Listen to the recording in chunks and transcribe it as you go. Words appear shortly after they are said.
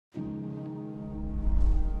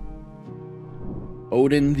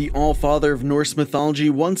Odin, the All-Father of Norse mythology,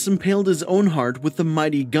 once impaled his own heart with the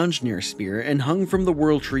mighty Gungnir spear and hung from the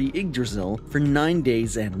world tree Yggdrasil for 9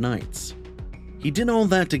 days and nights. He did all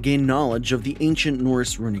that to gain knowledge of the ancient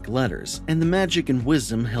Norse runic letters and the magic and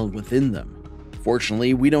wisdom held within them.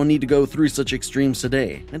 Fortunately, we don't need to go through such extremes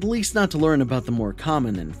today, at least not to learn about the more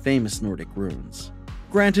common and famous Nordic runes.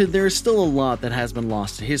 Granted, there is still a lot that has been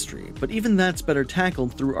lost to history, but even that's better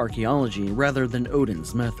tackled through archaeology rather than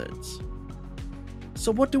Odin's methods.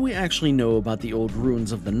 So what do we actually know about the old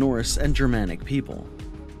runes of the Norse and Germanic people?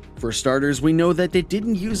 For starters, we know that they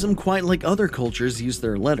didn't use them quite like other cultures use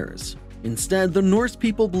their letters. Instead, the Norse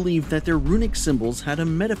people believed that their runic symbols had a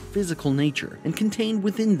metaphysical nature and contained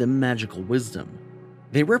within them magical wisdom.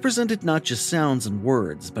 They represented not just sounds and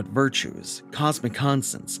words, but virtues, cosmic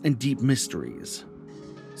constants, and deep mysteries.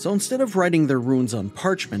 So instead of writing their runes on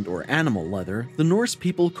parchment or animal leather, the Norse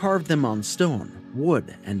people carved them on stone,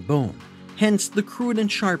 wood, and bone, hence the crude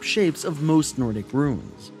and sharp shapes of most Nordic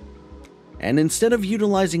runes. And instead of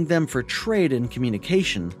utilizing them for trade and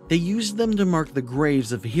communication, they used them to mark the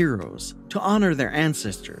graves of heroes, to honor their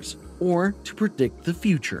ancestors, or to predict the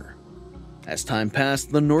future. As time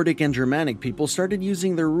passed, the Nordic and Germanic people started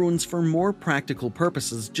using their runes for more practical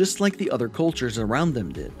purposes, just like the other cultures around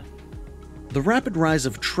them did. The rapid rise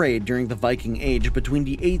of trade during the Viking Age between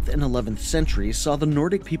the 8th and 11th centuries saw the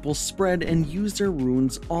Nordic people spread and use their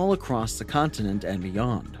runes all across the continent and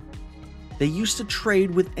beyond. They used to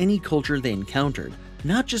trade with any culture they encountered,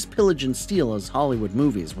 not just pillage and steal as Hollywood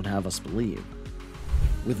movies would have us believe.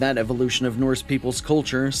 With that evolution of Norse people's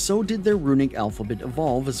culture, so did their runic alphabet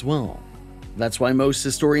evolve as well. That's why most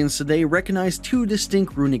historians today recognize two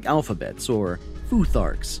distinct runic alphabets, or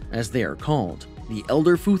Futharks, as they are called, the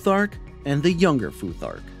Elder Futhark and the Younger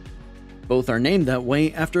Futhark. Both are named that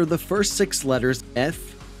way after the first 6 letters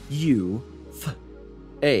F, U, Th,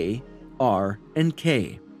 A, R, and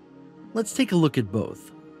K. Let's take a look at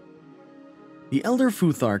both. The Elder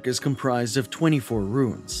Futhark is comprised of 24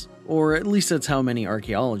 runes, or at least that's how many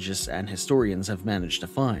archaeologists and historians have managed to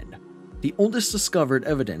find. The oldest discovered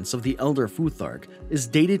evidence of the Elder Futhark is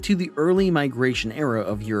dated to the early migration era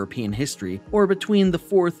of European history, or between the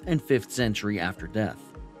 4th and 5th century after death.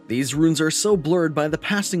 These runes are so blurred by the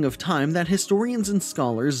passing of time that historians and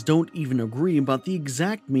scholars don't even agree about the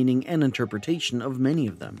exact meaning and interpretation of many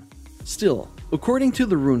of them. Still, according to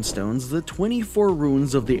the runestones, the 24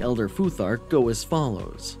 runes of the Elder Futhark go as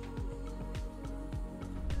follows.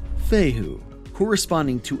 Fehu,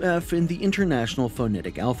 corresponding to F in the International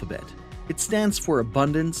Phonetic Alphabet. It stands for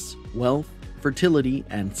abundance, wealth, fertility,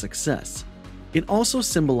 and success. It also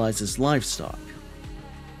symbolizes livestock.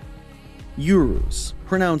 Uruz,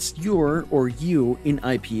 pronounced Ur or U in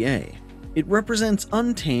IPA. It represents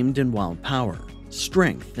untamed and wild power,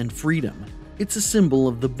 strength, and freedom. It's a symbol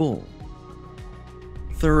of the bull.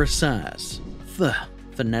 Thurisaz,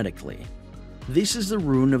 phonetically. This is the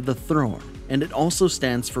rune of the throne, and it also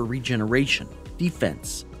stands for regeneration,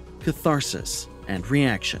 defense, catharsis, and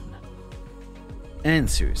reaction.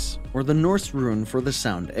 Ansuz, or the Norse rune for the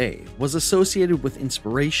sound A, was associated with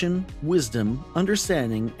inspiration, wisdom,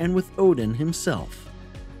 understanding, and with Odin himself.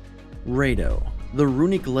 Raidho, the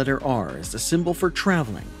runic letter R, is a symbol for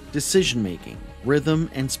traveling, decision-making, rhythm,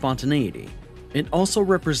 and spontaneity. It also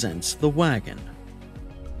represents the wagon.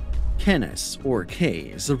 Kenes, or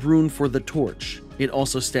K, is a rune for the torch. It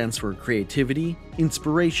also stands for creativity,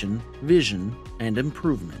 inspiration, vision, and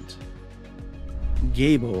improvement.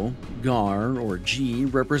 Gebo, Gar, or G,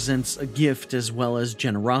 represents a gift as well as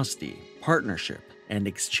generosity, partnership, and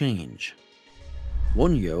exchange.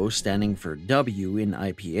 Wunjo, standing for W in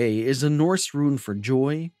IPA, is a Norse rune for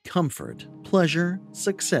joy, comfort, pleasure,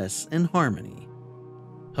 success, and harmony.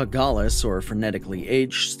 Hagalaz, or phonetically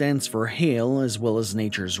H, stands for hail as well as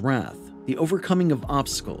nature's wrath, the overcoming of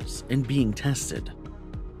obstacles, and being tested.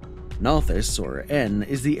 Nauthiz, or N,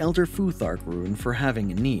 is the Elder Futhark rune for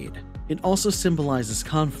having a need. It also symbolizes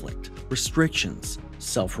conflict, restrictions,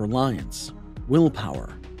 self-reliance,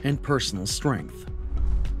 willpower, and personal strength.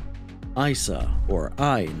 Isa, or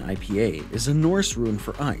I in IPA, is a Norse rune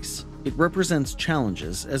for ice. It represents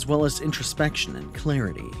challenges as well as introspection and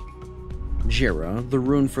clarity. Jera, the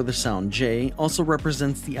rune for the sound J, also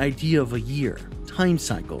represents the idea of a year, time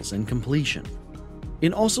cycles, and completion.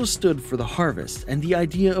 It also stood for the harvest and the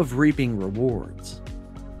idea of reaping rewards.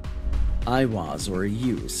 Eiwaz, or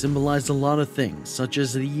U, symbolized a lot of things such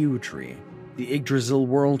as the yew tree, the Yggdrasil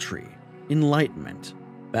world tree, enlightenment,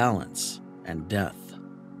 balance, and death.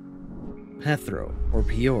 Perthro, or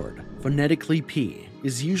Fjord, phonetically P,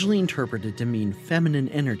 is usually interpreted to mean feminine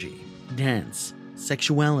energy, dance,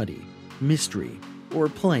 sexuality, mystery, or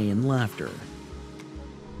play and laughter.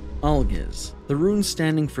 Algiz, the rune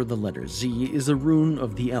standing for the letter Z, is a rune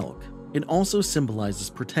of the elk. It also symbolizes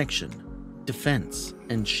protection, defense,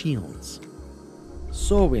 and shields.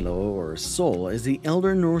 Sowilo, or Sol, is the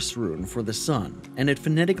Elder Norse rune for the sun, and it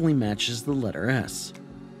phonetically matches the letter S.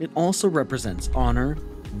 It also represents honor,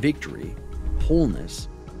 victory, wholeness,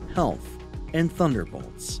 health, and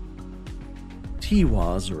thunderbolts.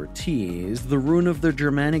 Tiwaz, or T, is the rune of the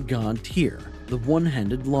Germanic god Tyr, the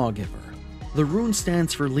one-handed lawgiver. The rune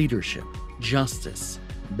stands for leadership, justice,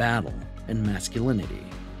 battle, and masculinity.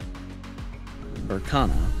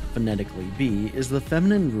 Berkana, phonetically B, is the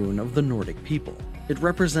feminine rune of the Nordic people. It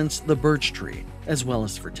represents the birch tree, as well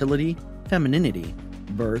as fertility, femininity,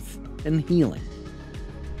 birth, and healing.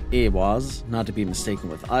 Ehwaz, not to be mistaken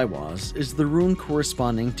with Eiwaz, is the rune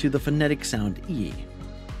corresponding to the phonetic sound E.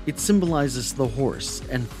 It symbolizes the horse,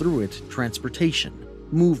 and through it, transportation,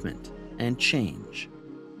 movement, and change.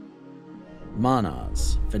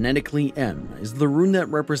 Mannaz, phonetically M, is the rune that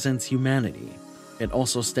represents humanity. It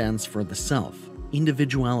also stands for the self,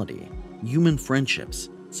 individuality, human friendships,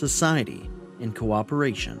 society, and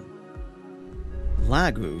cooperation.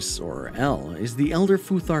 Laguz, or L, is the Elder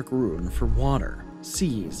Futhark rune for water,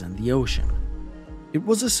 seas, and the ocean. It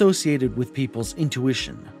was associated with people's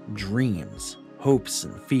intuition, dreams, hopes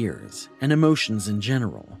and fears, and emotions in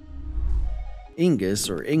general. Inguz,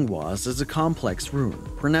 or Ehwaz, is a complex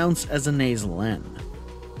rune, pronounced as a nasal N.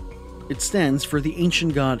 It stands for the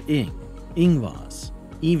ancient god Inguz,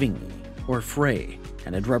 Evingi, or Frey,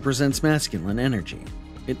 and it represents masculine energy.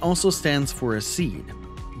 It also stands for a seed,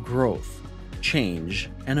 growth, change,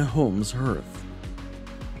 and a home's hearth.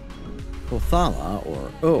 Othala,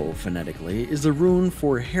 or O phonetically, is a rune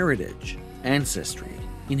for heritage, ancestry,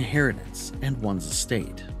 inheritance, and one's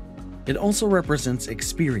estate. It also represents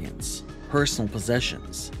experience, personal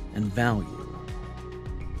possessions, and value.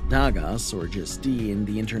 Dagaz, or just D in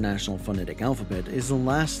the International Phonetic Alphabet, is the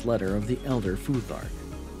last letter of the Elder Futhark.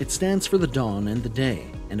 It stands for the dawn and the day,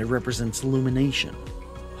 and it represents illumination,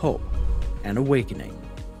 hope, and awakening.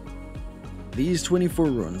 These 24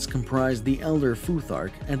 runes comprise the Elder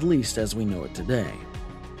Futhark, at least as we know it today.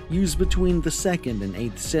 Used between the 2nd and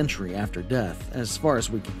 8th century after death, as far as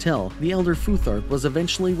we can tell, the Elder Futhark was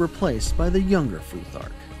eventually replaced by the Younger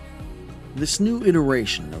Futhark. This new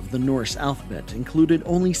iteration of the Norse alphabet included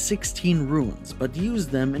only 16 runes, but used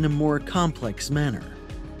them in a more complex manner.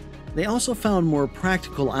 They also found more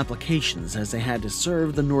practical applications as they had to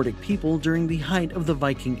serve the Nordic people during the height of the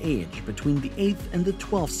Viking Age between the 8th and the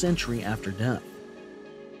 12th century after death.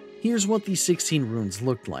 Here's what these 16 runes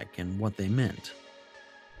looked like and what they meant.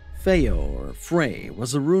 Feoh, or Frey,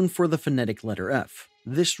 was a rune for the phonetic letter F.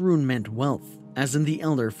 This rune meant wealth, as in the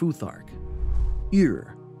Elder Futhark.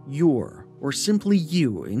 Your, or simply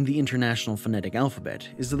you in the International Phonetic Alphabet,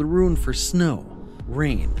 is the rune for snow,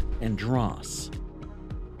 rain, and dross.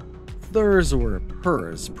 Thurs, or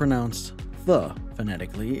Thurs, pronounced th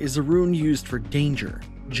phonetically, is a rune used for danger,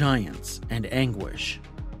 giants, and anguish.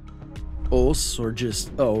 Os, or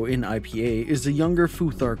just O in IPA, is a Younger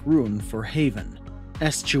Futhark rune for haven,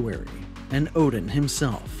 estuary, and Odin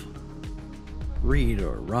himself. Reed,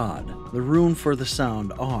 or Rod, the rune for the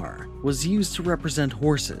sound R, was used to represent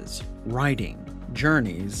horses, riding,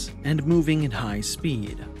 journeys, and moving at high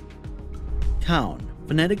speed. Town,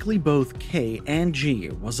 phonetically both K and G,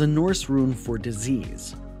 was a Norse rune for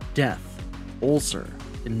disease, death, ulcer,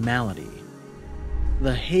 and malady.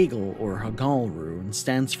 The Hagel, or Hagal rune,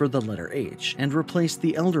 stands for the letter H and replaced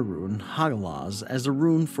the Elder rune Hagalaz as a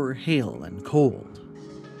rune for hail and cold.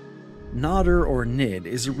 Nodder, or Nid,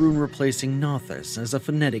 is a rune replacing Nauthiz as a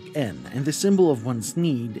phonetic N and the symbol of one's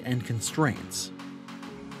need and constraints.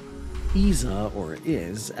 Iza, or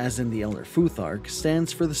Is, as in the Elder Futhark,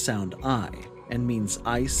 stands for the sound I and means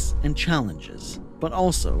ice and challenges, but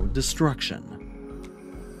also destruction.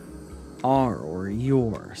 R, or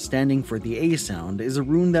Yor, standing for the A sound, is a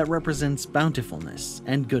rune that represents bountifulness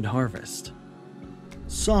and good harvest.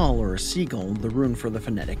 Sol, or Seagull, the rune for the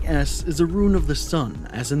phonetic S, is a rune of the sun,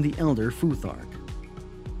 as in the Elder Futhark.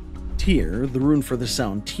 Tyr, the rune for the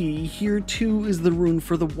sound T, here too is the rune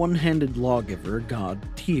for the one-handed lawgiver god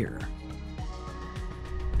Tyr.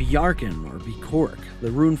 Bjarken, or Bikork,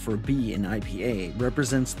 the rune for B in IPA,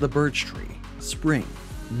 represents the birch tree, spring,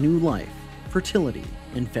 new life, fertility,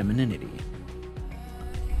 and femininity.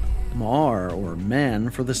 Mar, or Man,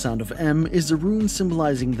 for the sound of M, is a rune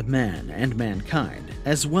symbolizing the man and mankind,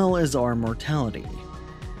 as well as our mortality.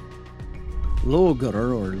 Logr,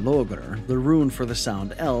 or Logr, the rune for the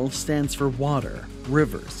sound L, stands for water,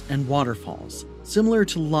 rivers, and waterfalls, similar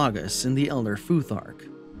to Laguz in the Elder Futhark.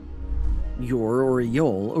 Yor or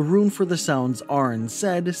Yol, a rune for the sounds R and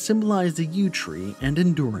Z, symbolize the yew tree and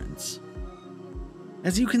endurance.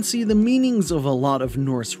 As you can see, the meanings of a lot of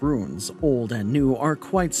Norse runes, old and new, are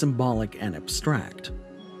quite symbolic and abstract.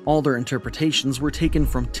 All their interpretations were taken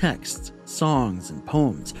from texts, songs, and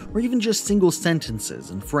poems, or even just single sentences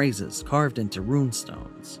and phrases carved into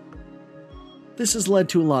runestones. This has led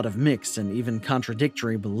to a lot of mixed and even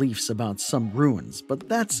contradictory beliefs about some runes, but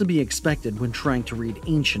that's to be expected when trying to read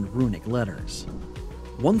ancient runic letters.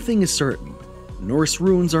 One thing is certain: Norse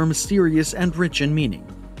runes are mysterious and rich in meaning,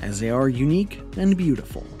 as they are unique and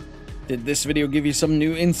beautiful. Did this video give you some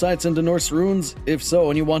new insights into Norse runes? If so,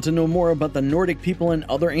 and you want to know more about the Nordic people and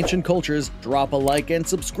other ancient cultures, drop a like and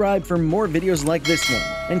subscribe for more videos like this one,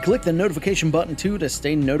 and click the notification button too to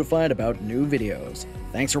stay notified about new videos.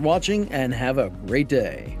 Thanks for watching and have a great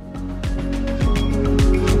day.